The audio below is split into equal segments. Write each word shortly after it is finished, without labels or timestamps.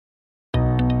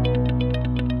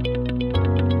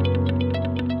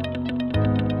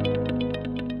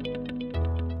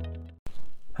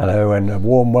Hello and a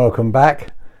warm welcome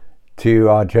back to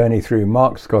our journey through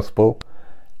Mark's Gospel.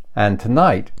 And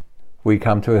tonight we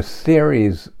come to a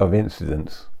series of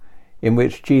incidents in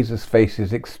which Jesus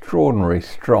faces extraordinary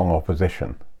strong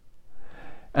opposition.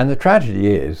 And the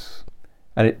tragedy is,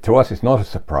 and to us it's not a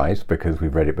surprise because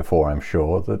we've read it before, I'm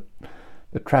sure, that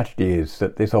the tragedy is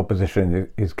that this opposition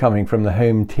is coming from the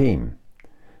home team,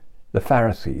 the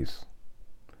Pharisees.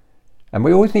 And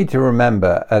we always need to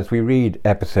remember, as we read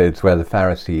episodes where the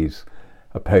Pharisees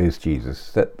opposed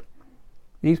Jesus, that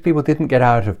these people didn't get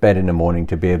out of bed in the morning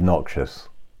to be obnoxious.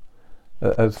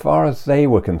 As far as they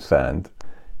were concerned,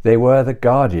 they were the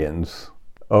guardians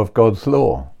of God's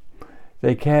law.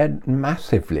 They cared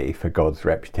massively for God's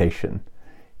reputation.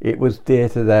 It was dear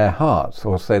to their hearts,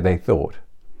 or so they thought.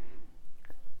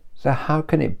 So how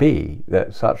can it be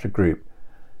that such a group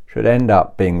should end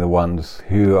up being the ones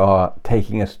who are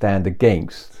taking a stand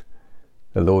against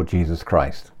the Lord Jesus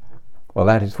Christ? Well,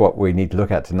 that is what we need to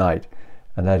look at tonight,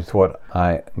 and that is what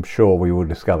I am sure we will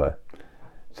discover.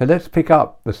 So let's pick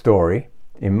up the story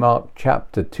in Mark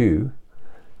chapter 2,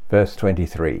 verse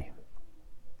 23.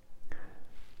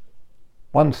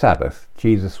 One Sabbath,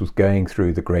 Jesus was going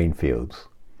through the grain fields,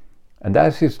 and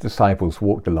as his disciples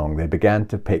walked along, they began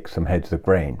to pick some heads of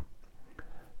grain.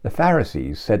 The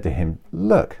Pharisees said to him,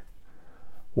 "Look,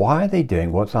 why are they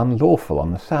doing what's unlawful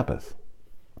on the Sabbath?"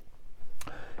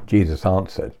 Jesus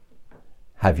answered,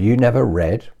 "Have you never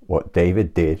read what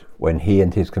David did when he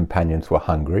and his companions were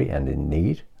hungry and in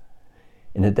need?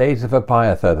 In the days of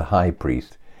Abiathar the high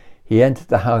priest, he entered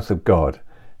the house of God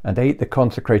and ate the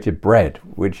consecrated bread,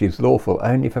 which is lawful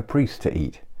only for priests to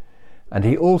eat, and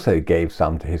he also gave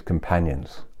some to his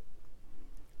companions."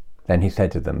 Then he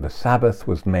said to them, "The Sabbath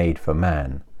was made for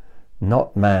man,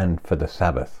 not man for the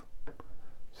Sabbath.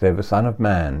 So the Son of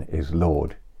Man is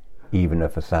Lord, even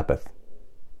of the Sabbath."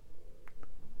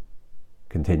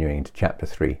 Continuing to chapter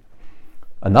 3.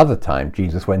 Another time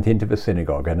Jesus went into the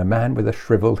synagogue, and a man with a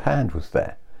shriveled hand was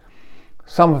there.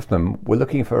 Some of them were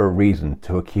looking for a reason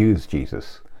to accuse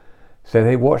Jesus, so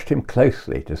they watched him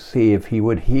closely to see if he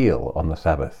would heal on the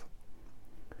Sabbath.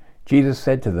 Jesus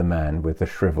said to the man with the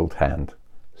shriveled hand,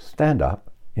 "Stand up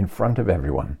in front of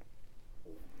everyone."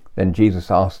 Then Jesus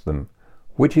asked them,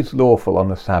 "Which is lawful on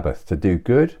the Sabbath, to do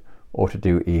good or to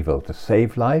do evil, to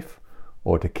save life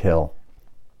or to kill?"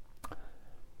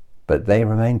 But they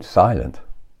remained silent.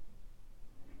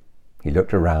 He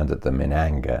looked around at them in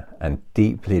anger and,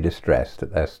 deeply distressed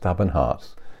at their stubborn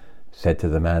hearts, said to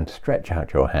the man, "Stretch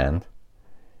out your hand."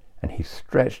 And he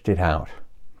stretched it out,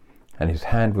 and his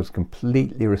hand was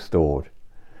completely restored.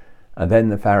 And then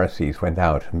the Pharisees went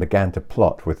out and began to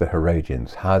plot with the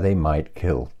Herodians how they might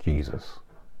kill Jesus.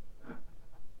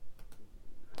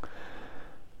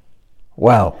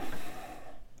 Well,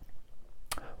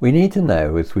 we need to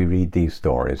know as we read these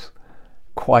stories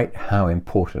quite how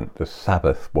important the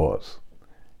Sabbath was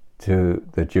to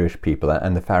the Jewish people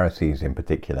and the Pharisees in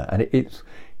particular. And it's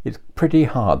pretty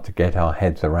hard to get our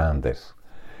heads around this.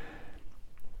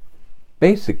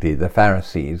 Basically, the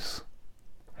Pharisees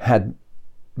had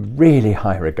really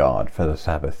high regard for the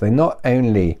Sabbath. They not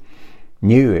only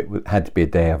knew it had to be a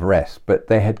day of rest, but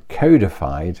they had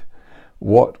codified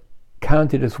what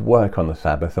counted as work on the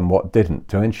Sabbath and what didn't,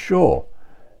 to ensure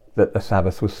that the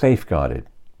Sabbath was safeguarded.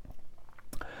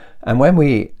 And when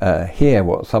we hear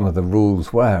what some of the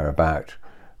rules were about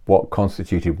what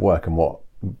constituted work and what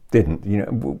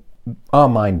didn't, our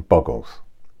mind boggles.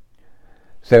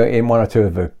 So in one or two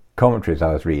of the commentaries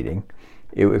I was reading,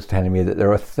 it was telling me that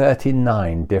there are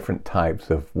 39 different types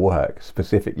of work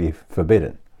specifically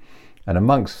forbidden. And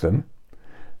amongst them,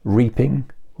 reaping,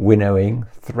 winnowing,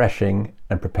 threshing,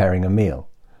 and preparing a meal.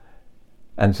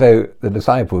 And so the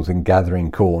disciples, in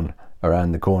gathering corn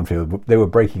around the cornfield, they were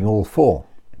breaking all four.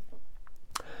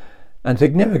 And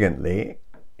significantly,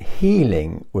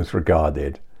 healing was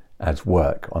regarded as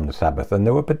work on the Sabbath. And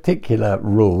there were particular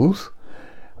rules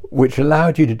which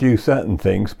allowed you to do certain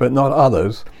things, but not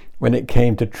others, when it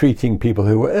came to treating people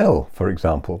who were ill, for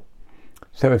example.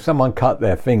 So if someone cut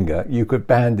their finger, you could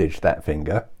bandage that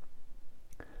finger,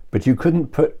 but you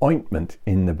couldn't put ointment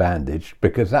in the bandage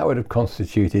because that would have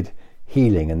constituted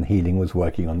healing, and healing was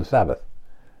working on the Sabbath.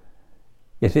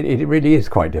 Yes, it really is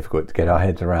quite difficult to get our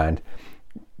heads around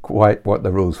quite what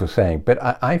the rules were saying. But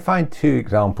I find two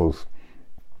examples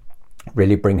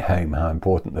really bring home how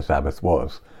important the Sabbath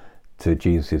was to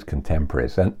Jesus'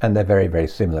 contemporaries, and they're very, very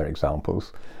similar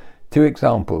examples. Two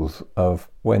examples of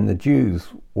when the Jews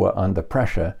were under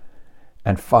pressure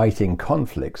and fighting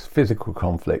conflicts, physical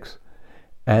conflicts,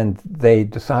 and they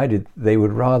decided they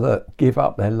would rather give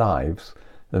up their lives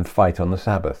than fight on the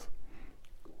Sabbath.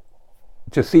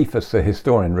 Josephus, the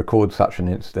historian, records such an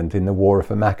incident in the War of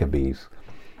the Maccabees,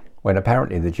 when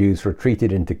apparently the Jews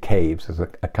retreated into caves as a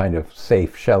kind of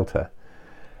safe shelter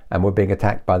and were being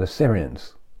attacked by the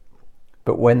Syrians.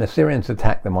 But when the Syrians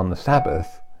attacked them on the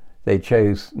Sabbath, they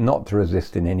chose not to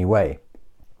resist in any way,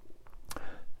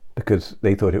 because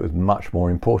they thought it was much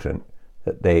more important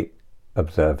that they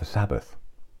observe the Sabbath.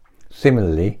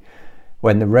 Similarly,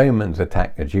 when the Romans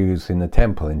attacked the Jews in the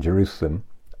temple in Jerusalem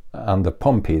under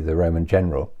Pompey, the Roman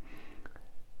general,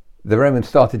 the Romans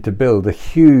started to build a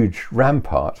huge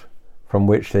rampart from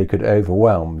which they could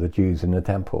overwhelm the Jews in the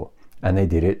temple. And they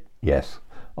did it, yes,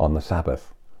 on the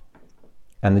Sabbath.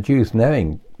 And the Jews,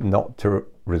 knowing not to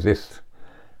resist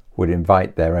would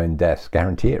invite their own deaths,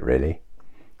 guarantee it really,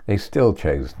 they still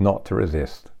chose not to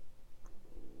resist.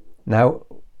 Now,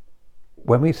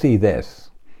 when we see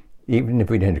this, even if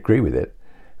we don't agree with it,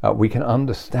 we can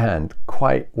understand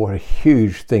quite what a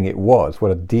huge thing it was,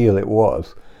 what a deal it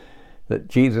was, that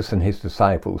Jesus and his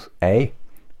disciples, A,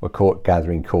 were caught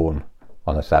gathering corn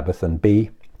on a Sabbath, and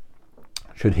B,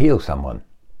 should heal someone.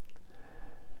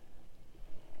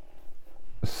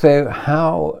 So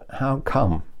how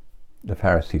come the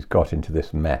Pharisees got into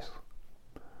this mess?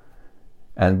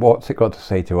 And what's it got to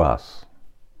say to us?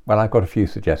 Well, I've got a few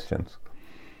suggestions.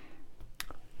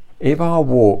 If our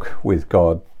walk with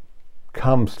God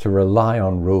comes to rely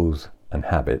on rules and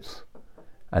habits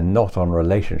and not on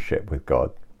relationship with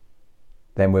God,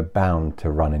 then we're bound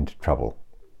to run into trouble,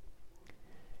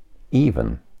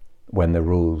 even when the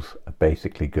rules are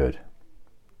basically good.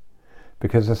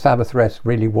 Because the Sabbath rest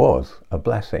really was a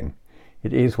blessing.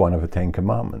 It is one of the 10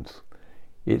 Commandments.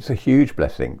 It's a huge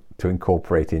blessing to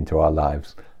incorporate into our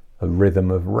lives a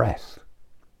rhythm of rest.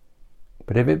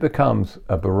 But if it becomes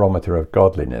a barometer of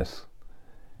godliness,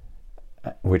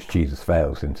 which Jesus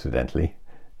fails incidentally,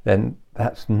 then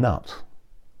that's nuts.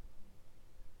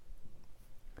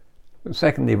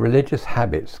 Secondly, religious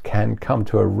habits can come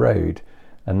to erode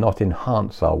and not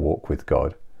enhance our walk with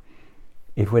God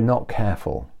if we're not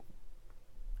careful,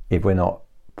 if we're not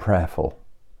prayerful.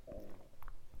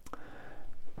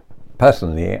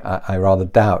 Personally, I rather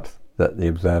doubt that the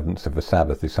observance of the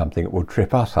Sabbath is something that will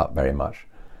trip us up very much.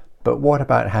 But what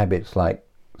about habits like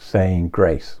saying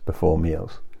grace before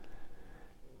meals?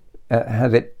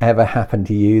 Has it ever happened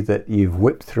to you that you've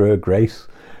whipped through a grace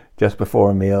just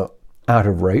before a meal out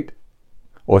of rote,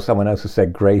 or someone else has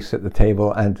said grace at the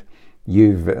table and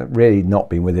you've really not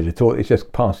been with it at all? It's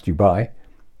just passed you by.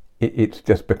 It's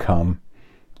just become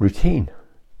routine.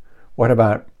 What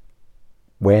about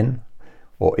when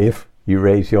or if you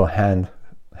raise your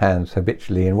hands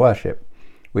habitually in worship,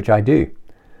 which I do?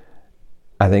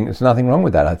 I think there's nothing wrong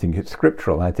with that. I think it's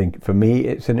scriptural. I think for me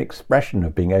it's an expression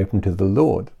of being open to the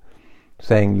Lord,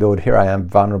 saying, Lord, here I am,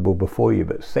 vulnerable before you,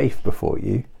 but safe before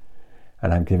you,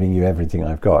 and I'm giving you everything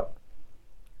I've got.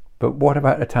 But what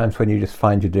about the times when you just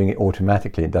find you're doing it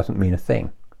automatically? It doesn't mean a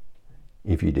thing,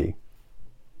 if you do.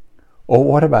 Or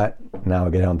what about, now I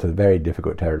get on to the very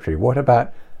difficult territory, what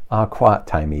about our quiet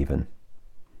time even?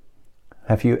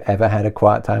 Have you ever had a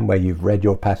quiet time where you've read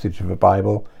your passage of the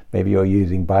Bible, maybe you're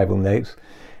using Bible notes,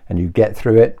 and you get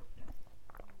through it,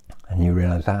 and you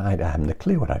realise, I haven't a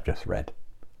clue what I've just read.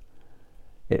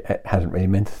 It hasn't really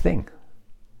meant a thing.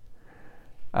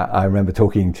 I remember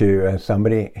talking to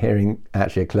somebody, hearing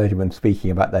actually a clergyman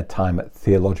speaking about their time at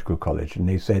theological college, and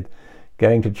he said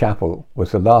going to chapel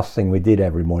was the last thing we did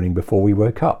every morning before we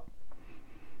woke up.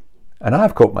 And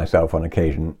I've caught myself on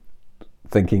occasion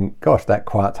thinking, gosh, that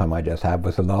quiet time I just had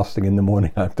was the last thing in the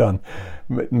morning I've done.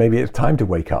 Maybe it's time to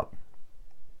wake up.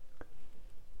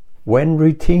 When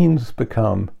routines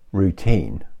become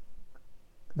routine,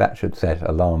 that should set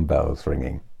alarm bells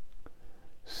ringing.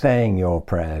 Saying your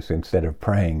prayers instead of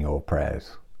praying your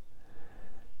prayers.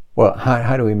 Well,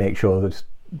 how do we make sure this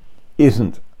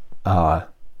isn't our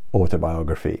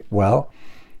autobiography? Well,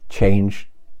 change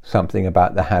something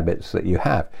about the habits that you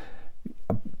have.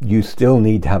 You still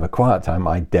need to have a quiet time.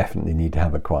 I definitely need to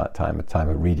have a quiet time, a time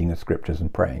of reading the scriptures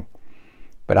and praying.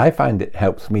 But I find it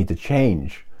helps me to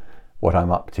change what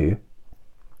I'm up to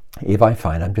if I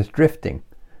find I'm just drifting.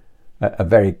 A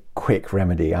very quick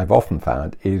remedy I've often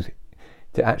found is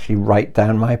to actually write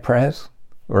down my prayers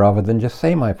rather than just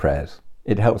say my prayers.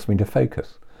 It helps me to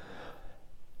focus.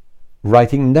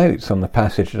 Writing notes on the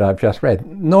passage that I've just read,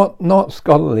 not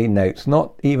scholarly notes,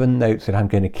 not even notes that I'm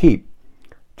going to keep,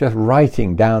 just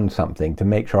writing down something to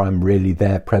make sure I'm really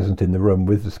there, present in the room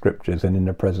with the scriptures and in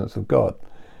the presence of God,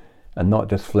 and not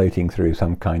just floating through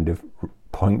some kind of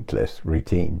pointless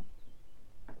routine.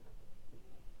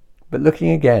 But looking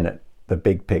again at the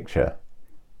big picture,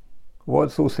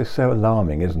 what's also so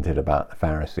alarming, isn't it, about the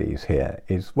Pharisees here,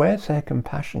 is where's their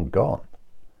compassion gone?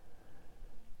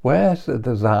 Where's the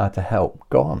desire to help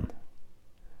gone?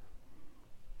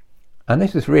 And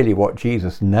this is really what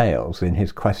Jesus nails in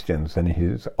his questions and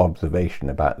his observation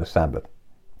about the Sabbath.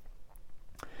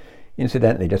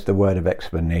 Incidentally, just a word of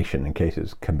explanation in case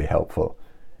it can be helpful.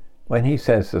 When he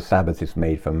says the Sabbath is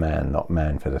made for man, not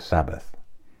man for the Sabbath,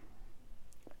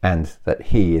 and that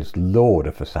he is Lord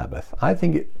of the Sabbath, I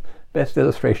think the best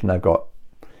illustration I've got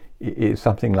is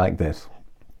something like this.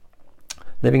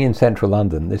 Living in central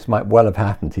London, this might well have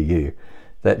happened to you,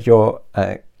 that you're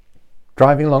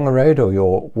driving along a road or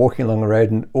you're walking along a road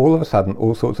and all of a sudden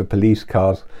all sorts of police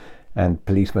cars and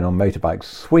policemen on motorbikes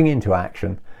swing into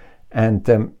action,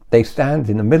 and they stand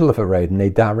in the middle of a road and they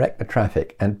direct the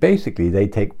traffic, and basically they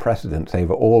take precedence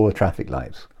over all the traffic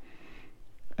lights.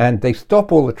 And they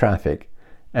stop all the traffic,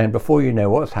 and before you know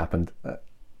what's happened,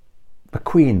 the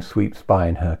Queen sweeps by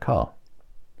in her car.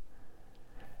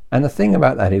 And the thing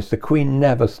about that is the Queen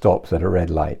never stops at a red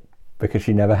light, because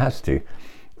she never has to.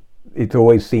 It's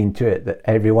always seen to it that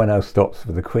everyone else stops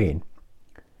for the Queen.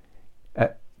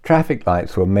 Traffic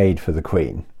lights were made for the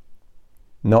Queen,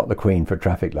 not the Queen for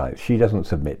traffic lights. She doesn't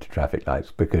submit to traffic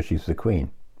lights because she's the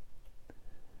Queen.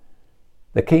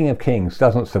 The King of Kings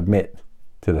doesn't submit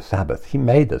to the Sabbath. He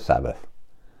made the Sabbath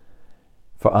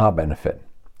for our benefit.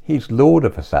 He's Lord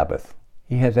of the Sabbath.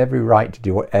 He has every right to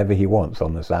do whatever he wants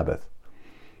on the Sabbath.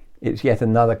 It's yet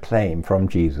another claim from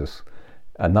Jesus,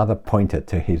 another pointer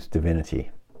to his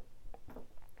divinity.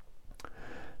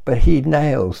 But he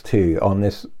nails too on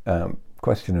this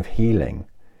question of healing.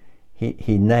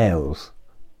 He nails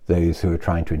those who are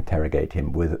trying to interrogate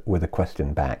him with a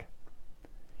question back.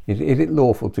 Is it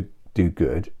lawful to do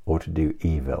good or to do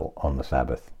evil on the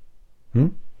Sabbath?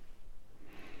 And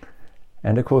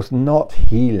of course, not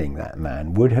healing that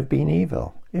man would have been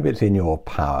evil. If it's in your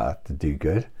power to do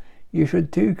good, you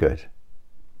should do good.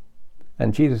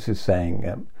 And Jesus is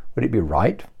saying, would it be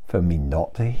right for me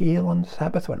not to heal on the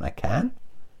Sabbath when I can?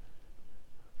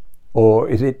 Or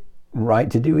is it right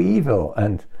to do evil?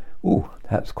 And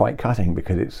that's quite cutting,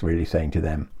 because it's really saying to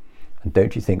them, and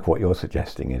don't you think what you're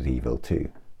suggesting is evil too?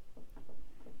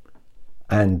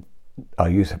 And are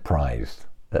you surprised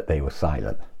that they were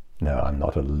silent? No, I'm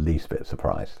not the least bit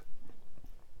surprised.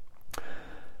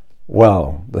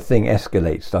 Well, the thing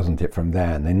escalates, doesn't it, from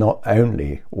there? And they not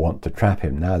only want to trap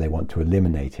him, now they want to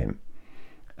eliminate him.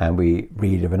 And we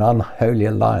read of an unholy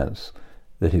alliance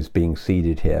that is being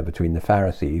seeded here between the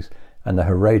Pharisees and the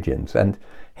Herodians. And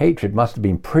hatred must have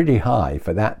been pretty high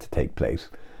for that to take place,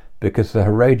 because the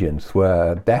Herodians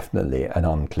were definitely an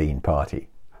unclean party.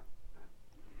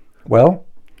 Well,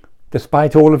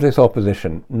 despite all of this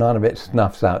opposition, none of it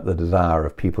snuffs out the desire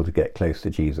of people to get close to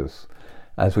Jesus,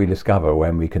 as we discover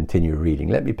when we continue reading.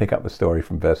 Let me pick up the story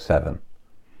from verse 7.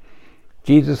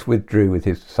 Jesus withdrew with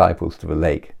his disciples to the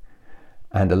lake,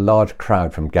 and a large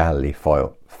crowd from Galilee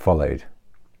followed.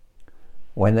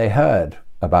 When they heard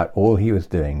about all he was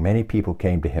doing, many people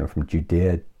came to him from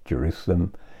Judea,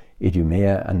 Jerusalem,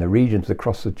 Idumea, and the regions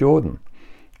across the Jordan,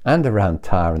 and around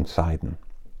Tyre and Sidon.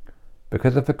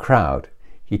 Because of the crowd,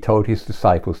 he told his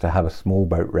disciples to have a small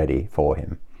boat ready for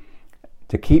him,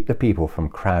 to keep the people from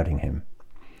crowding him.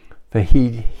 For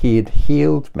he had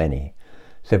healed many,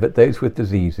 so that those with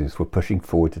diseases were pushing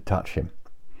forward to touch him.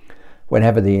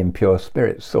 Whenever the impure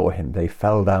spirits saw him, they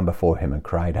fell down before him and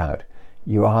cried out,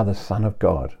 "You are the Son of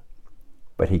God."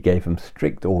 But he gave them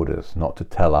strict orders not to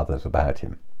tell others about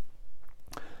him.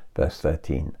 Verse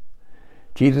 13.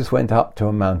 Jesus went up to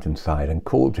a mountainside and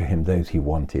called to him those he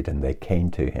wanted, and they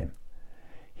came to him.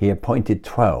 He appointed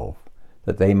 12,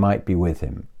 that they might be with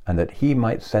him, and that he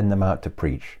might send them out to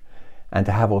preach, and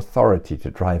to have authority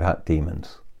to drive out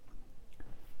demons.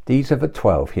 These are the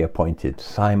 12 he appointed: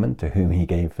 Simon, to whom he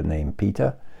gave the name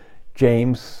Peter,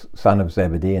 James, son of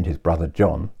Zebedee, and his brother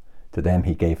John. To them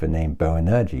he gave the name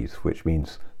Boanerges, which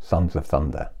means sons of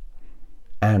thunder.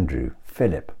 Andrew,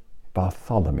 Philip,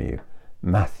 Bartholomew,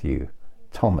 Matthew,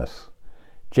 Thomas,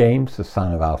 James the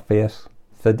son of Alphaeus,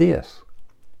 Thaddeus,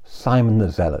 Simon the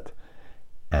Zealot,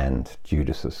 and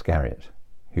Judas Iscariot,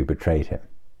 who betrayed him.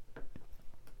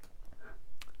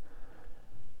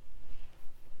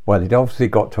 Well, it obviously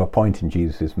got to a point in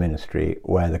Jesus' ministry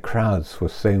where the crowds were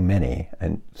so many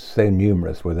and so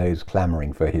numerous were those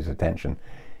clamouring for his attention,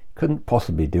 couldn't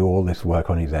possibly do all this work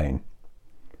on his own.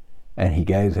 And he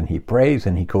goes and he prays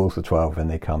and he calls the 12 and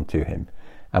they come to him.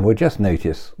 And we'll just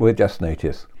notice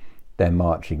their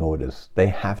marching orders. They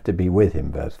have to be with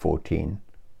him, verse 14.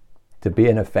 To be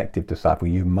an effective disciple,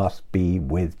 you must be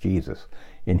with Jesus,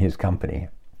 in his company.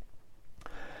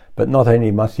 But not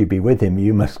only must you be with him,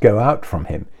 you must go out from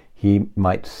him. He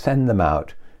might send them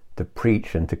out to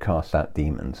preach and to cast out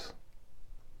demons.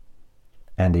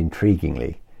 And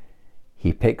intriguingly,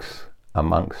 he picks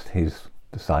amongst his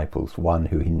disciples one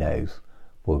who he knows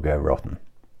will go rotten.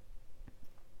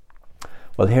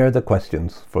 Well, here are the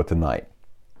questions for tonight.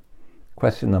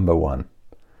 Question number 1.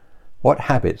 What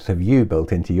habits have you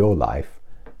built into your life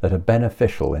that are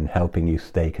beneficial in helping you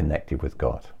stay connected with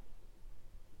God?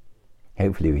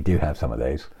 Hopefully we do have some of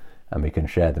those, and we can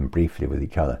share them briefly with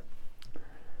each other.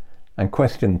 And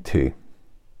question 2.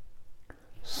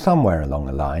 Somewhere along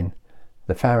the line,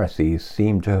 the Pharisees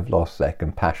seem to have lost their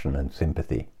compassion and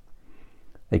sympathy.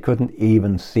 They couldn't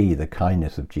even see the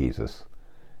kindness of Jesus.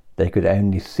 They could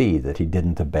only see that he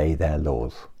didn't obey their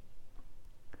laws.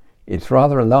 It's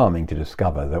rather alarming to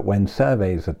discover that when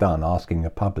surveys are done asking the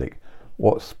public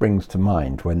what springs to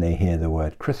mind when they hear the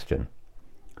word Christian,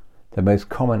 the most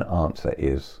common answer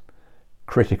is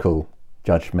critical,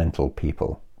 judgmental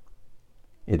people.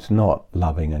 It's not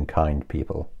loving and kind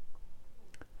people.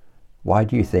 Why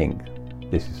do you think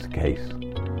this is the case,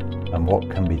 and what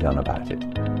can be done about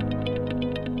it?